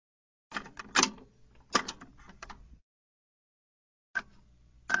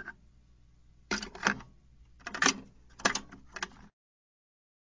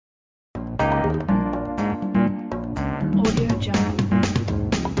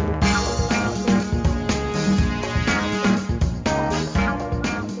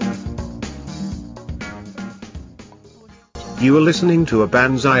You are listening to a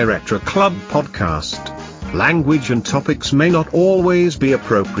Banzai Retro Club podcast. Language and topics may not always be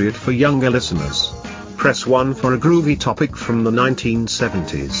appropriate for younger listeners. Press 1 for a groovy topic from the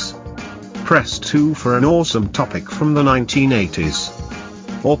 1970s. Press 2 for an awesome topic from the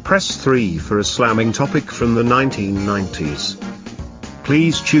 1980s. Or press 3 for a slamming topic from the 1990s.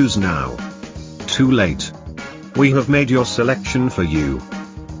 Please choose now. Too late. We have made your selection for you.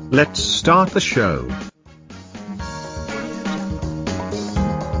 Let's start the show.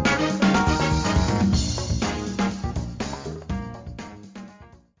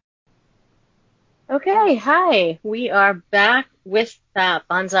 Okay, hi. We are back with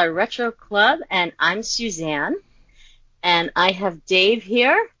Banzai Retro Club, and I'm Suzanne. And I have Dave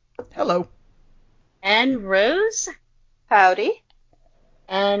here. Hello. And Rose. Howdy.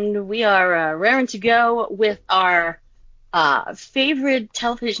 And we are raring to go with our favorite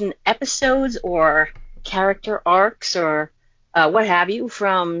television episodes or character arcs or what have you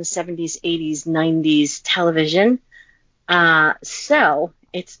from 70s, 80s, 90s television. So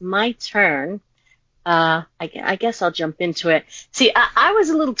it's my turn. I guess I'll jump into it. See, I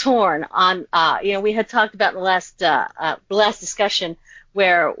was a little torn on, we had talked about in the last discussion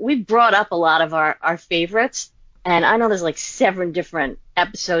where we brought up a lot of our favorites, and I know there's like 7 different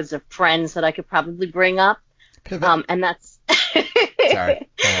episodes of Friends that I could probably bring up. Pivot. And that's Sorry.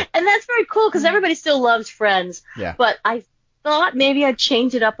 And that's very cool because everybody still loves Friends. Yeah. But I thought maybe I'd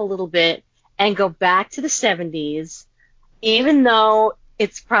change it up a little bit and go back to the 70s, even though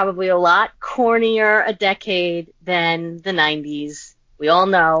it's probably a lot cornier a decade than the 90s. We all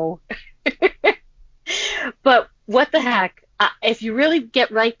know. But what the heck? If you really get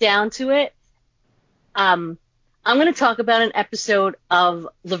right down to it, I'm going to talk about an episode of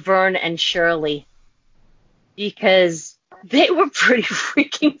Laverne and Shirley because they were pretty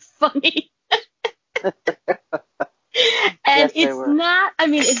freaking funny. And yes, it's not,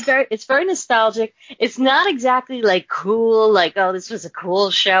 it's very nostalgic. It's not exactly like cool, like, oh, this was a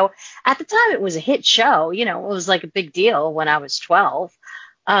cool show. At the time, it was a hit show. It was like a big deal when I was 12.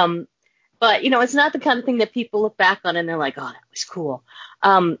 But, it's not the kind of thing that people look back on and they're like, oh, that was cool.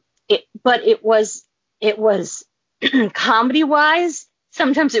 But it was comedy-wise,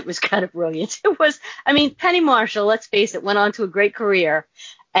 sometimes it was kind of brilliant. Penny Marshall, let's face it, went on to a great career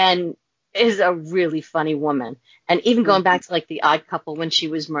and is a really funny woman. And even going back to like The Odd Couple when she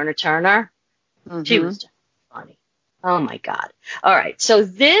was Myrna Turner, she was just funny. Oh my God. All right. So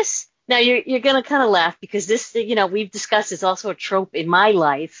this, now you're going to kind of laugh because this, we've discussed is also a trope in my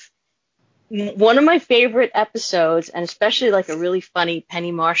life. One of my favorite episodes, and especially like a really funny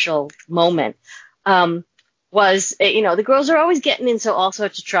Penny Marshall moment, was, the girls are always getting into all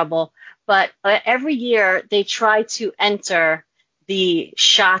sorts of trouble, but every year they try to enter the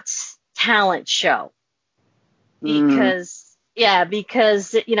Shots talent show because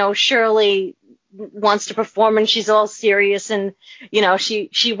Shirley wants to perform and she's all serious and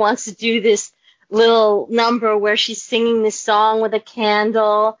she wants to do this little number where she's singing this song with a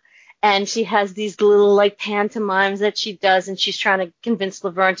candle and she has these little like pantomimes that she does and she's trying to convince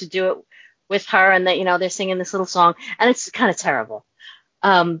Laverne to do it with her and that they're singing this little song and it's kind of terrible.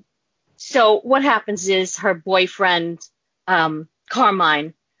 So what happens is her boyfriend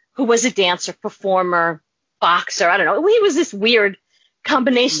Carmine, who was a dancer, performer, boxer, I don't know. He was this weird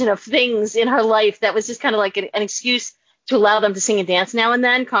combination of things in her life that was just kind of like an excuse to allow them to sing and dance now and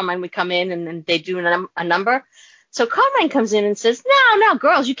then. Carmine would come in and then they'd do a number. So Carmine comes in and says, no,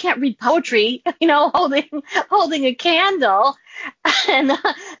 girls, you can't read poetry, holding a candle. And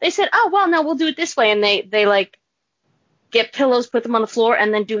they said, oh, well, no, we'll do it this way. And they like get pillows, put them on the floor,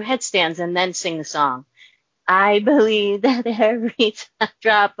 and then do headstands and then sing the song. I believe that every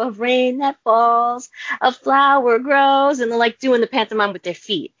drop of rain that falls, a flower grows, and they're like doing the pantomime with their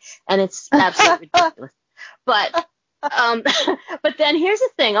feet, and it's absolutely ridiculous. But then here's the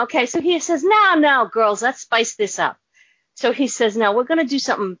thing. Okay, so he says, no, girls, let's spice this up. So he says, no, we're going to do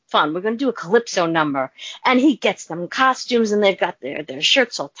something fun. We're going to do a calypso number. And he gets them costumes and they've got their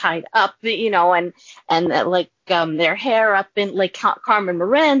shirts all tied up, and their hair up in like Carmen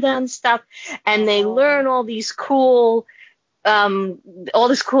Miranda and stuff. And they learn all these cool, all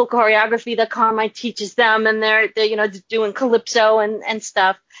this cool choreography that Carmine teaches them. And they're doing calypso and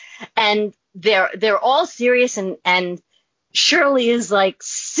stuff. And they're all serious and Shirley is like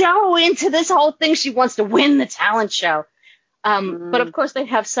so into this whole thing. She wants to win the talent show. But of course they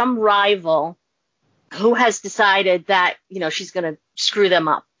have some rival who has decided that, she's going to screw them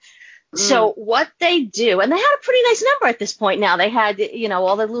up. So what they do, and they had a pretty nice number at this point now. They had,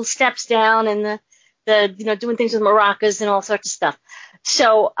 all the little steps down and the doing things with maracas and all sorts of stuff.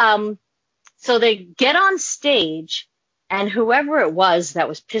 So they get on stage And whoever it was that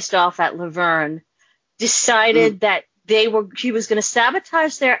was pissed off at Laverne decided that he was going to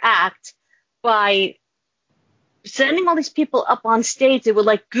sabotage their act by sending all these people up on stage. They were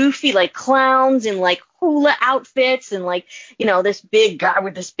like goofy, like clowns in like hula outfits and like, this big guy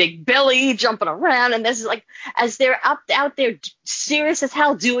with this big belly jumping around. And this is like, as they're out there serious as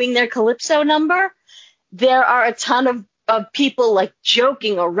hell doing their Calypso number, there are a ton of people like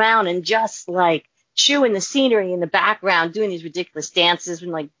joking around and just like chewing the scenery in the background, doing these ridiculous dances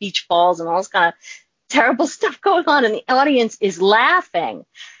and like beach balls and all this kind of terrible stuff going on. And the audience is laughing.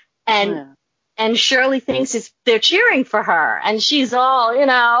 And Shirley thinks they're cheering for her, and she's all,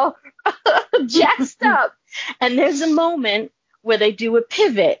 jazzed up. And there's a moment where they do a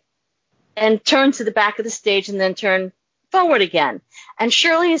pivot and turn to the back of the stage and then turn forward again. And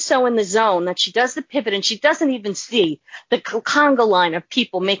Shirley is so in the zone that she does the pivot and she doesn't even see the conga line of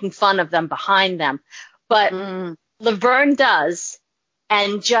people making fun of them behind them. But Laverne does,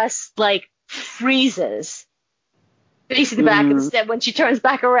 and just like freezes facing the back of the stage when she turns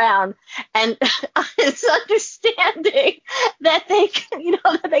back around, and it's understanding that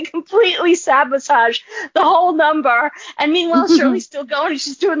they completely sabotage the whole number. And meanwhile, Shirley's still going and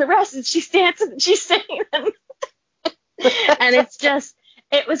she's doing the rest, and she's dancing and she's singing, and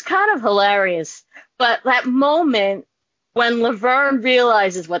it was kind of hilarious. But that moment when Laverne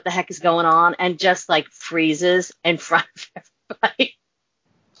realizes what the heck is going on and just like freezes in front of everybody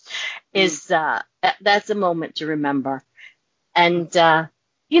that's a moment to remember. And that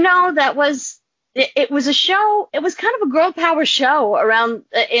was it was a show. It was kind of a girl power show around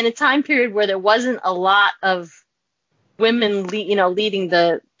in a time period where there wasn't a lot of women leading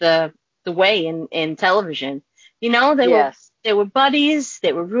the way in television. They were buddies,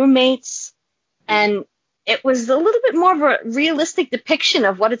 they were roommates, and it was a little bit more of a realistic depiction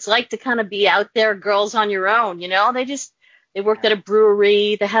of what it's like to kind of be out there, girls on your own. They worked at a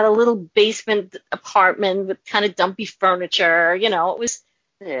brewery. They had a little basement apartment with kind of dumpy furniture.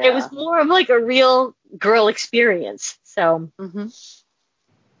 It was more of like a real girl experience. So,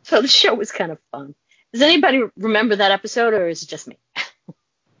 so the show was kind of fun. Does anybody remember that episode, or is it just me?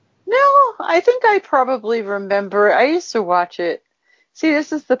 No, I think I probably remember. I used to watch it. See,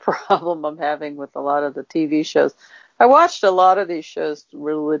 this is the problem I'm having with a lot of the TV shows. I watched a lot of these shows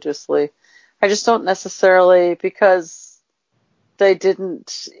religiously. I just don't necessarily, because they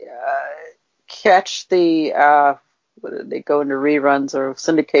didn't catch the, they go into reruns or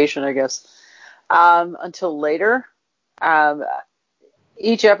syndication, I guess, until later.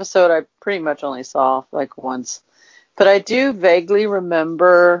 Each episode I pretty much only saw like once. But I do vaguely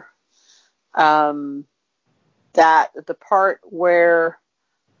remember that the part where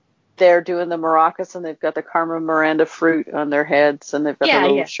they're doing the maracas and they've got the Carmen Miranda fruit on their heads and they've got their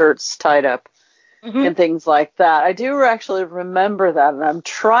little shirts tied up and things like that. I do actually remember that, and I'm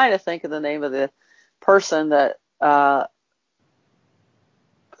trying to think of the name of the person that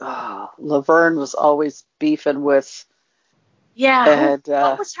Laverne was always beefing with. Yeah, and,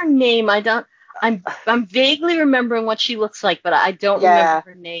 what was her name? I'm vaguely remembering what she looks like, but I don't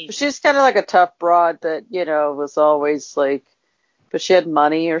remember her name. She's kind of like a tough broad that, was always like, but she had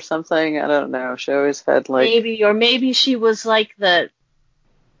money or something. I don't know. She always had like maybe she was like the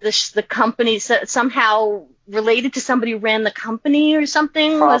company somehow related to somebody who ran the company or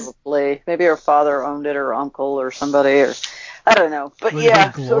something. Probably. Maybe her father owned it, or uncle or somebody, or I don't know. But was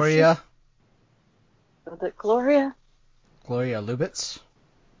it Gloria? Was it Gloria? Gloria Lubitz.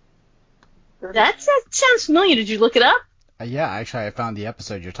 That sounds familiar. Did you look it up? Yeah, actually, I found the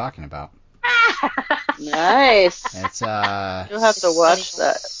episode you're talking about. Nice. It's you'll have to watch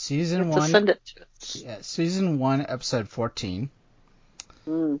that. Season 1. Send it to us. Yeah, season 1, episode 14.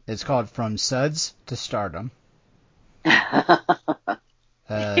 It's called From Suds to Stardom. And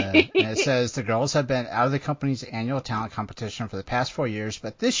it says the girls have been out of the company's annual talent competition for the past 4 years,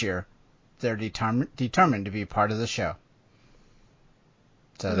 but this year they're determined to be part of the show.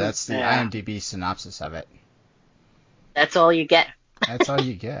 So that's the IMDb synopsis of it. That's all you get. That's all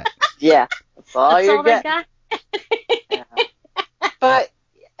you get. Yeah, that's all you get. Yeah. But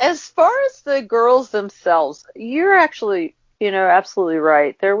as far as the girls themselves, you're actually, absolutely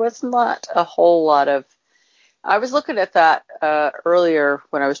right. There was not a whole lot of. I was looking at that earlier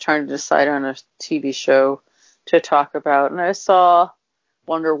when I was trying to decide on a TV show to talk about, and I saw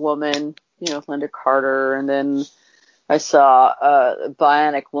Wonder Woman, Linda Carter, and then I saw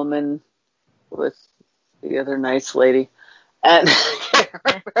Bionic Woman with the other nice lady. And I can't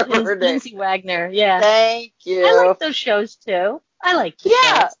remember her name. Lindsay Wagner, yeah. Thank you. I like those shows too. I like those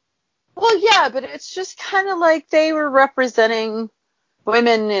shows. Well, yeah, but it's just kind of like they were representing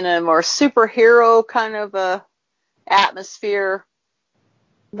women in a more superhero kind of a atmosphere.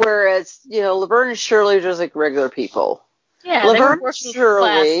 Whereas, Laverne and Shirley are just like regular people. Yeah, Laverne they were and working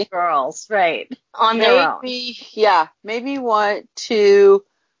Shirley class girls, right? On their own. made me want to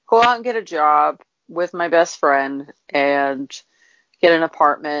go out and get a job with my best friend and get an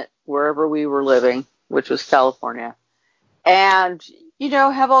apartment wherever we were living, which was California. And,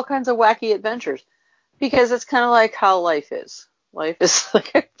 have all kinds of wacky adventures. Because it's kind of like how life is. Life is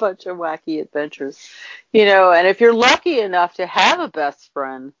like a bunch of wacky adventures. And if you're lucky enough to have a best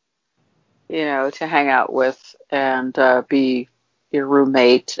friend, to hang out with and be your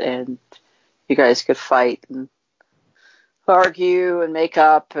roommate, and you guys could fight and argue and make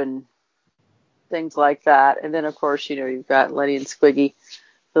up and things like that. And then, of course, you've got Lenny and Squiggy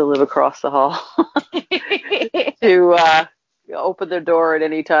who live across the hall to open their door at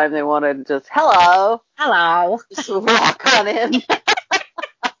any time they want to. Just hello, just walk on in.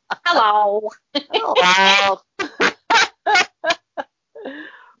 Hello.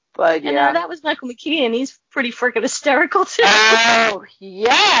 But yeah, and that was Michael McKean. He's pretty freaking hysterical too. Oh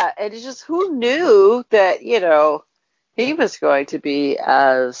yeah, and it's just, who knew that he was going to be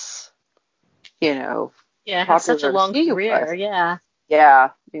as have such a long career. Was. Yeah,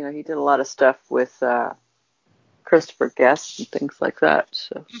 he did a lot of stuff with Christopher Guest and things like that.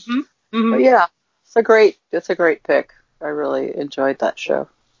 So, But yeah, it's a great pick. I really enjoyed that show.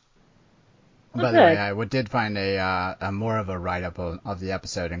 By the way, I did find a more of a write-up of the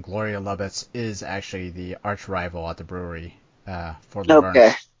episode, and Gloria Lubitz is actually the arch rival at the brewery for Laverne.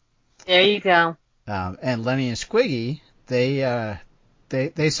 Okay. There you go. And Lenny and Squiggy,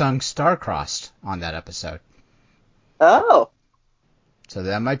 they sung Star-Crossed on that episode. Oh. So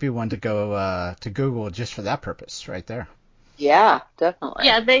that might be one to go to Google just for that purpose, right there. Yeah, definitely.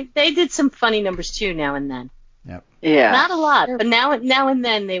 Yeah, they did some funny numbers too now and then. Yep. Yeah. Not a lot, but now and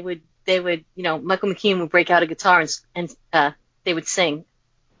then they would Michael McKean would break out a guitar and they would sing.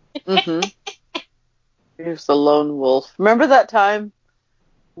 Here's the lone wolf. Remember that time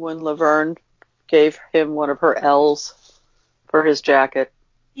when Laverne gave him one of her L's for his jacket?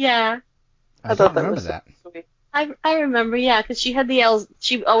 Yeah. I don't remember that. Sweet. I remember, yeah, because she had the L's.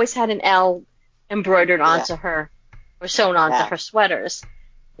 She always had an L embroidered onto her, or sewn onto her sweaters.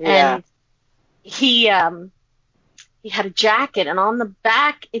 Yeah. And he had a jacket, and on the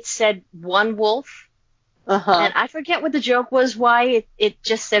back it said One Wolf. And I forget what the joke was, why it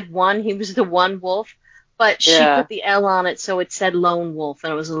just said one. He was the one wolf, but she put the L on it, so it said Lone Wolf,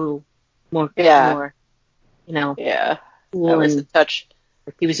 and it was a little more, cool. That was a touch.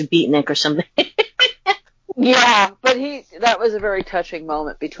 Like he was a beatnik or something. Yeah, but that was a very touching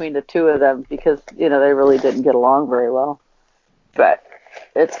moment between the two of them, because, they really didn't get along very well. But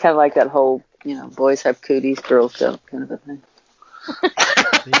it's kind of like that whole, boys have cooties, girls don't kind of a thing.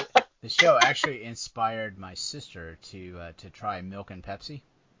 The show actually inspired my sister to try Milk and Pepsi.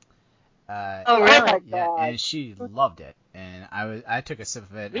 Oh, really? Yeah, and she loved it. And I took a sip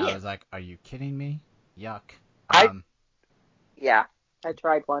of it, and I was like, "Are you kidding me? Yuck!" I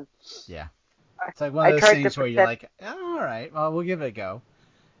tried one. Yeah, it's like one of those things where you're like, oh, "All right, well, we'll give it a go."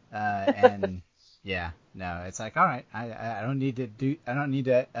 And yeah, no, it's like, all right, I don't need to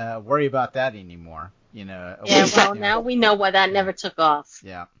worry about that anymore. Yeah, well, now we know why that never took off.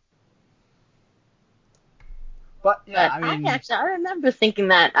 Yeah. But yeah, I remember thinking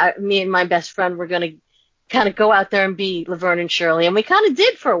that me and my best friend were going to kind of go out there and be Laverne and Shirley, and we kind of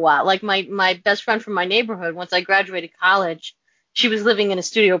did for a while. Like my best friend from my neighborhood, once I graduated college, she was living in a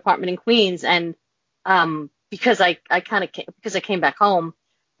studio apartment in Queens, and because I came back home,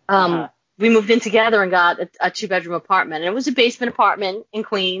 we moved in together and got a 2-bedroom apartment, and it was a basement apartment in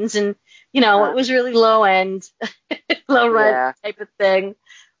Queens, and it was really low end, low rent type of thing.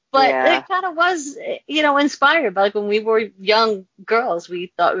 But it kind of was, inspired by, like, when we were young girls,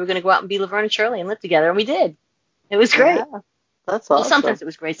 we thought we were going to go out and be Laverne and Shirley and live together, and we did. It was great. Yeah, that's awesome. Well, sometimes it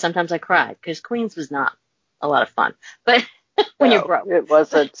was great. Sometimes I cried, because Queens was not a lot of fun. But when you're broke. It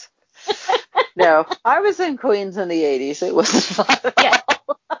wasn't. No, I was in Queens in the 80s. It wasn't fun at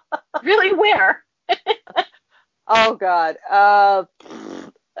all. Really, where? Oh, God.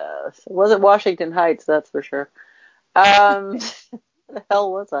 It wasn't Washington Heights, that's for sure. Where the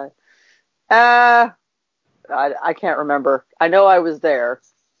hell was I? I can't remember. I know I was there.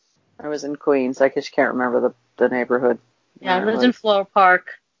 I was in Queens. I just can't remember the neighborhood. Yeah, I lived in Floral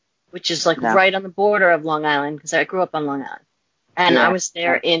Park, which is right on the border of Long Island, because I grew up on Long Island. And I was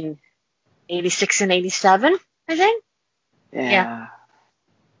there in 86 and 87, I think. Yeah.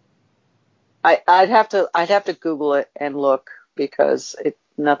 I'd have to Google it and look, because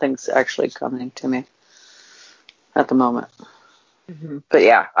nothing's actually coming to me at the moment. Mm-hmm. But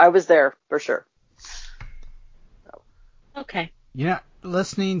yeah, I was there for sure. So. Okay. You know,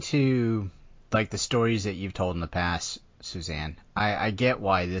 listening to like the stories that you've told in the past, Suzanne, I get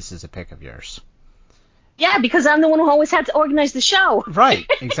why this is a pick of yours. Yeah, because I'm the one who always had to organize the show. Right.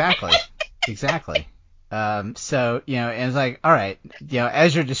 Exactly. Exactly. So, you know, and it's like, all right, you know,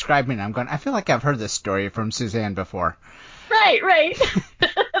 as you're describing it, I'm going, I feel like I've heard this story from Suzanne before. Right.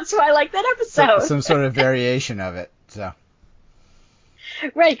 That's why I like that episode. Some sort of variation of it. So.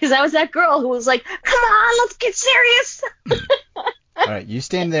 Right, because I was that girl who was like, come on, let's get serious. All right, you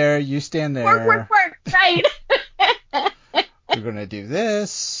stand there, you stand there. Work, right. We're going to do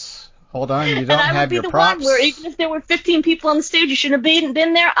this. Hold on, you don't and I have would be your the props. one where even if there were 15 people on the stage who shouldn't have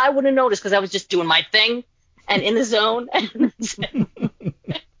been there, I wouldn't notice because I was just doing my thing and in the zone. And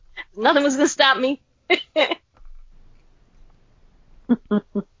nothing was going to stop me.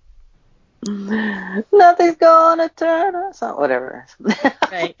 Nothing's gonna turn us on. Whatever.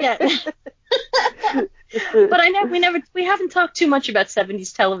 Right. Yeah. But we haven't talked too much about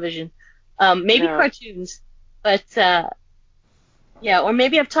 70s television. Maybe No. cartoons, but yeah, or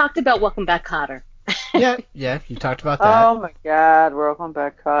maybe I've talked about Welcome Back, Kotter. Yeah, you talked about that. Oh my God, Welcome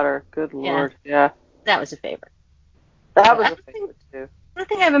Back, Kotter. Good Lord, yeah. That was a favorite. That was a favorite too. I don't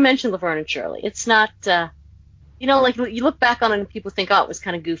think I ever mentioned Laverne and Shirley. It's not, like you look back on it and people think, oh, it was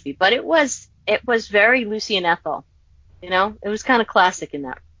kind of goofy, but it was very Lucy and Ethel. You know, it was kind of classic in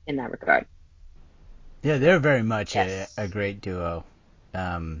that regard. Yeah, they're very much Yes. a great duo.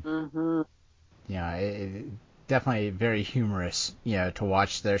 Mm-hmm. You know, definitely very humorous, you know, to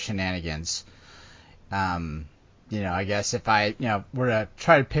watch their shenanigans. You know, I guess if I, you know, were to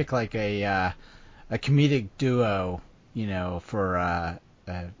try to pick like a comedic duo, you know, for,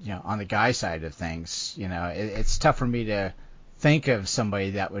 you know, on the guy side of things, you know, it's tough for me to think of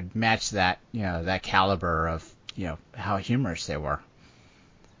somebody that would match that, you know, that caliber of, you know, how humorous they were.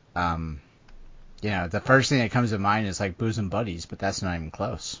 You know, the first thing that comes to mind is like Bosom Buddies, but that's not even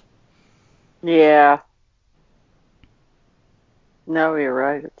close. Yeah. No, you're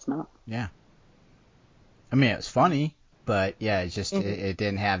right. It's not. Yeah. I mean, it was funny, but yeah, it just it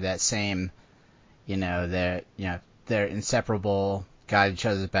didn't have that same, you know, they're inseparable, got each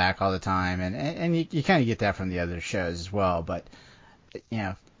other's back all the time, and you kind of get that from the other shows as well. But you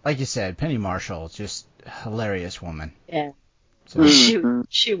know, like you said, Penny Marshall, just hilarious woman. Yeah. So,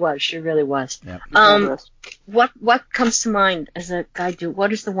 She really was. Yep. What comes to mind as a guy do?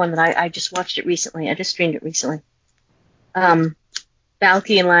 What is the one that I just watched it recently? I just streamed it recently.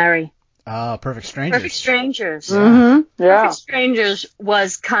 Balky and Larry. Oh, Perfect Strangers. Perfect Strangers. Yeah. Mm-hmm. Yeah. Perfect Strangers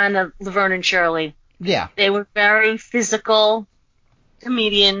was kind of Laverne and Shirley. Yeah. They were very physical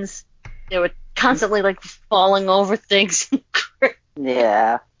comedians. They were constantly like falling over things.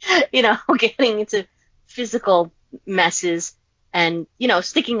 Yeah. You know, getting into physical messes and, you know,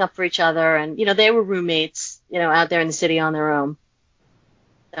 sticking up for each other. And, you know, they were roommates, you know, out there in the city on their own.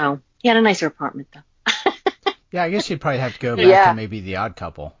 So he had a nicer apartment, though. Yeah, I guess you'd probably have to go back to maybe The Odd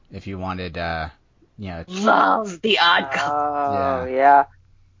Couple if you wanted, you know. Love The Odd Couple. Oh, yeah.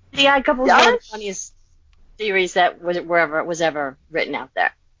 The Odd Couple was one of the funniest series that was ever written out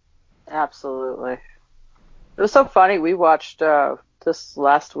there. Absolutely. It was so funny. We watched this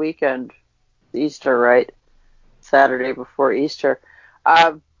last weekend, Easter, right? Saturday before Easter.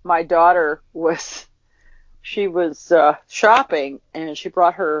 My daughter was shopping, and she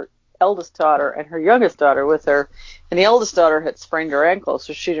brought her eldest daughter and her youngest daughter with her, and the eldest daughter had sprained her ankle,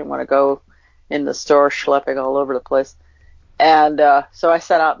 so she didn't want to go in the store schlepping all over the place. And so I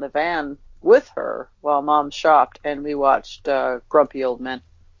sat out in the van with her while Mom shopped, and we watched Grumpy Old Men.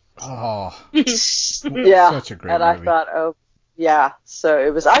 Oh, yeah, such a great and movie. I thought, oh, yeah. So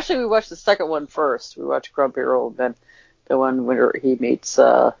it was actually, we watched the second one first. We watched Grumpy Old Men, the one where he meets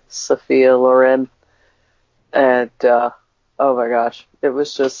Sophia Loren, and oh my gosh, it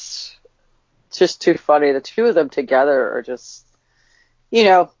was just too funny. The two of them together are just, you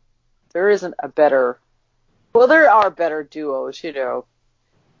know, there isn't a better. Well, there are better duos, you know,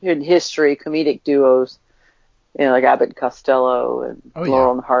 in history, comedic duos, you know, like Abbott and Costello and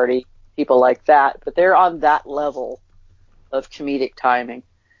Laurel and Hardy, people like that. But they're on that level of comedic timing,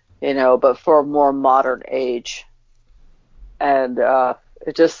 you know, but for a more modern age. And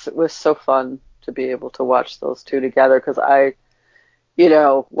it just was so fun to be able to watch those two together because I, you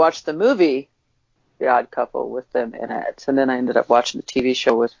know, watched the movie The Odd Couple with them in it, and then I ended up watching the TV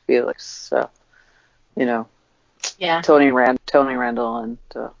show with Felix. So, you know, Tony Randall and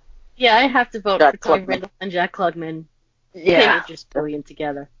yeah, I have to vote Jack for Tony Klugman. Randall and Jack Klugman. Yeah, they were just brilliant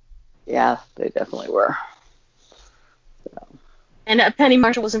together. Yeah, they definitely were. So. And Penny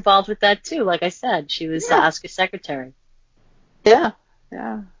Marshall was involved with that too. Like I said, she was Oscar's secretary. Yeah,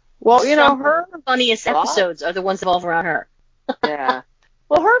 yeah. Well, you know, Some of her the funniest episodes are the ones that revolve around her. Yeah.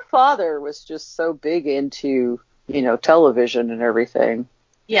 Well, her father was just so big into, you know, television and everything.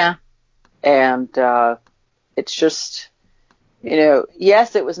 Yeah. And it's just, you know,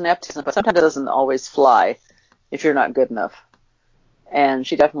 yes, it was nepotism, but sometimes it doesn't always fly if you're not good enough. And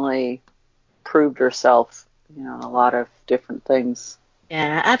she definitely proved herself, you know, in a lot of different things.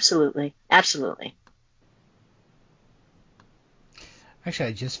 Yeah, absolutely. Absolutely. Actually,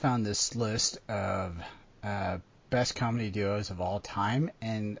 I just found this list of best comedy duos of all time,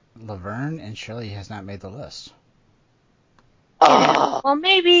 and Laverne and Shirley has not made the list. Yeah. Well,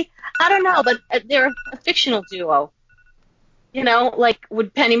 maybe, I don't know, but they're a fictional duo. You know, like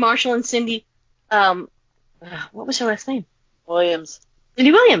would Penny Marshall and Cindy, what was her last name? Williams.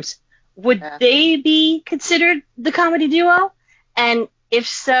 Cindy Williams. Would Yeah. they be considered the comedy duo? And if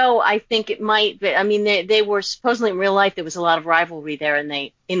so, I think it might be. I mean, they were supposedly in real life, there was a lot of rivalry there,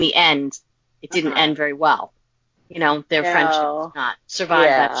 and in the end, it didn't end very well. You know, their friendship did not survive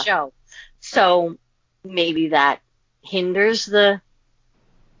that show. So maybe that hinders the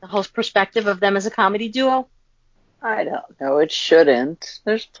whole perspective of them as a comedy duo. I don't know. It shouldn't.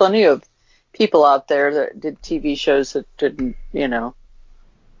 There's plenty of people out there that did TV shows that didn't, you know,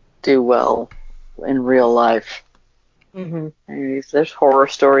 do well in real life. Mm-hmm. I mean, there's horror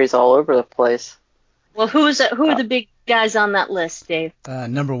stories all over the place. Well, who are the big guys on that list, Dave?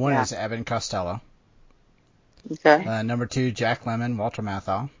 Number one is Abbott and Costello. Okay. Number 2, Jack Lemmon, Walter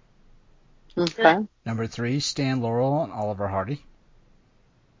Matthau. Okay. Number 3, Stan Laurel and Oliver Hardy.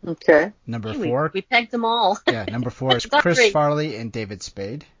 Okay. Number 4, we pegged them all. yeah. Number 4 is Chris Farley and David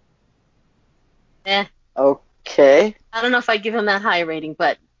Spade. Okay. I don't know if I'd give him that high rating,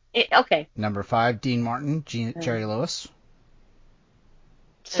 but okay. Number 5, Dean Martin, Jerry Lewis.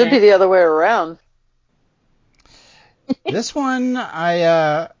 Should be the other way around. This one,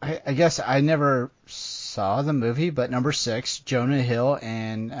 I guess I never saw the movie, but number 6, Jonah Hill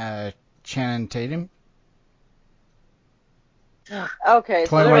and Channing Tatum. Okay,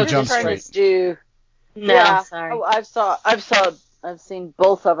 so they're just trying to do. No, yeah, sorry. I've seen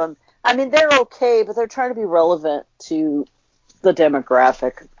both of them. I mean, they're okay, but they're trying to be relevant to the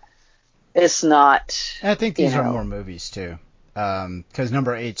demographic. It's not. I think these are more movies too, because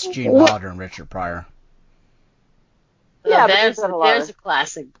number 8's Gene Wilder and Richard Pryor. Yeah, there's a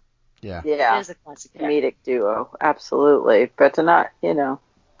classic. Yeah. There's a classic comedic duo, absolutely. But to not, you know.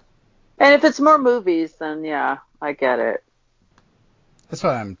 And if it's more movies, then yeah, I get it. That's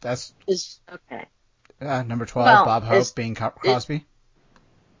what That's okay. Number 12, Bob Hope, Bing Crosby.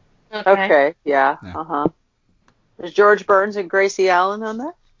 Okay. Yeah. Is George Burns and Gracie Allen on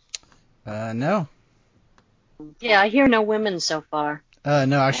that? No. Yeah, I hear no women so far.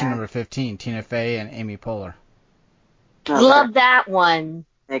 No, actually, number 15, Tina Fey and Amy Poehler. Okay. Love that one.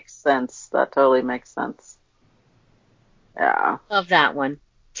 Makes sense. That totally makes sense. Yeah. Love that one.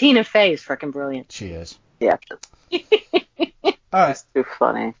 Tina Fey is freaking brilliant. She is. Yeah. All right. It's too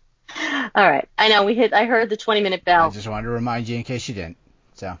funny. All right. I know I heard the 20-minute bell. I just wanted to remind you in case you didn't.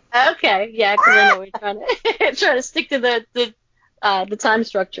 So. Okay. Yeah, because I know we're trying to stick to the time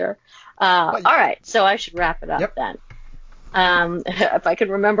structure. All right. So I should wrap it up then. If I can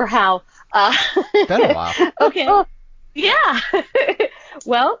remember how. Been a while. Okay. Yeah.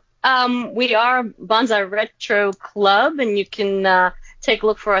 Well, we are Bonsai Retro Club, and you can take a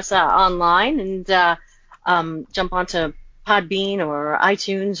look for us online and jump onto Podbean or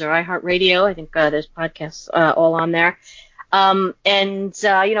iTunes or iHeartRadio. I think there's podcasts all on there. And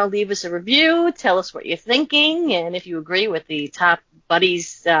leave us a review. Tell us what you're thinking, and if you agree with the top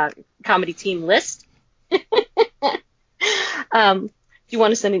buddies comedy team list. If you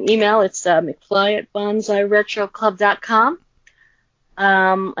want to send an email, it's mcfly@bonsairetroclub.com.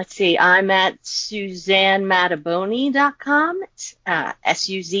 Let's see, I'm at SuzanneMattaboni.com. It's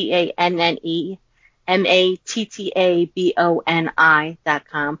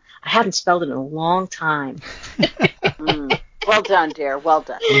SuzanneMattaboni.com. I haven't spelled it in a long time. Well done, dear. Well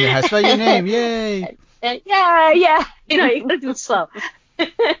done. You know how to spell your name. Yay. Yeah. You gotta do it slow.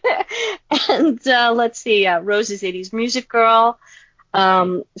 And let's see, Rose is 80s Music Girl.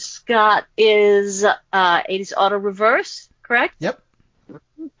 Scott is 80s Auto Reverse, correct? Yep.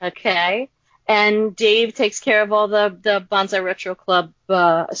 Okay. And Dave takes care of all the Bonsai Retro Club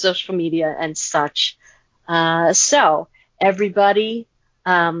social media and such. So everybody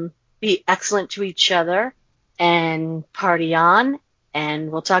be excellent to each other and party on,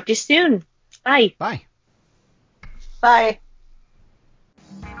 and we'll talk to you soon. Bye. Bye. Bye.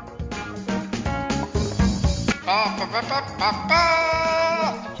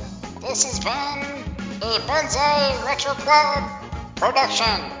 This has been a Bonsai Retro Club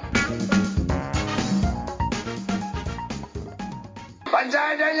production.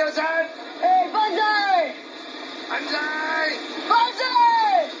 Banzai, Daniel-san! Hey, Banzai! Banzai!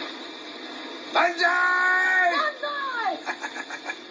 Banzai! Banzai!